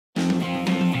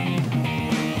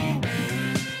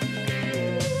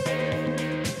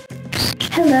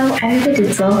Hello, I'm Ava D,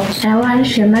 and I wanted to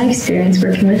share my experience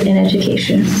working with in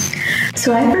education.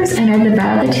 So I first entered the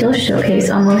Battle of the Teal showcase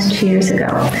almost 2 years ago,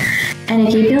 and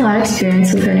it gave me a lot of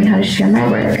experience with learning how to share my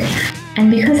work.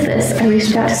 And because of this, I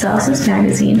reached out to Zealousness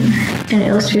magazine and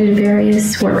illustrated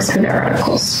various works for their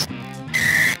articles.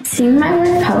 Seeing my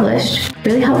work published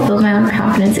really helped build my own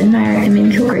confidence in my art and made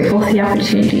me feel grateful for the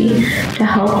opportunity to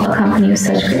help a company with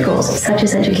such great goals, such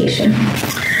as education.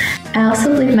 I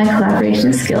also believe my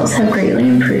collaboration skills have greatly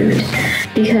improved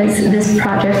because this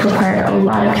project required a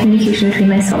lot of communication between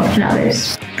myself and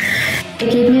others.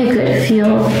 It gave me a good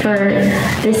feel for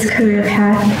this career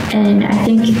path, and I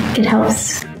think it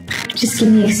helps just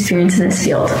give me experience in this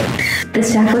field. The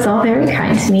staff was all very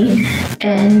kind to me,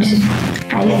 and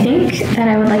I think that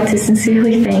I would like to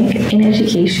sincerely thank In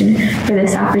Education for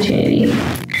this opportunity.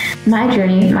 My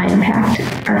journey, my impact,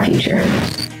 our future.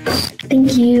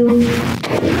 Thank you.